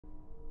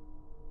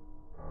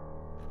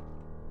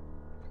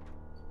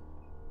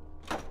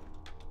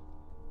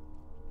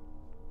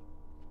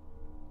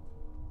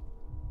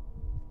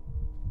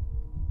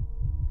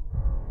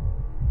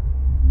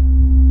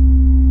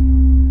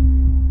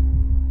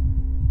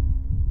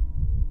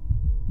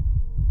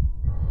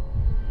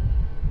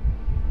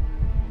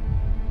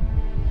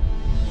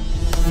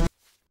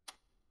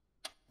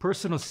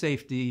Personal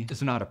safety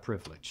is not a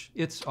privilege,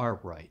 it's our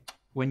right.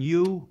 When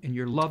you and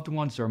your loved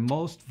ones are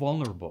most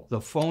vulnerable, the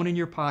phone in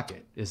your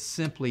pocket is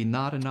simply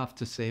not enough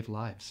to save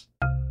lives.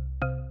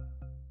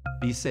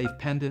 Be Safe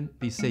Pendant,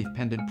 Be Safe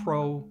Pendant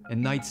Pro,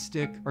 and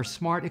Nightstick are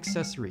smart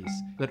accessories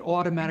that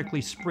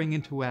automatically spring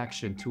into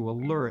action to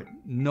alert,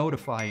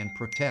 notify, and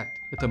protect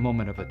at the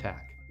moment of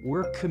attack.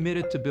 We're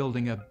committed to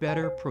building a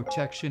better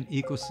protection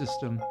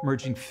ecosystem,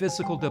 merging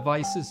physical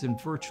devices and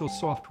virtual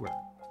software.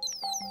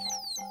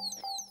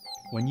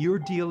 When you're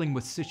dealing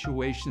with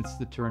situations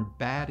that turn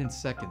bad in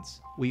seconds,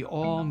 we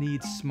all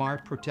need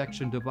smart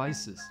protection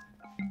devices.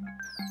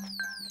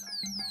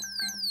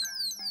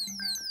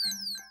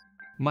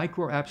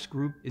 MicroApps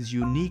Group is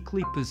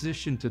uniquely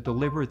positioned to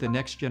deliver the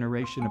next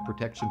generation of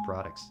protection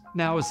products.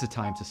 Now is the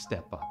time to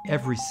step up.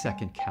 Every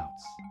second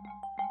counts.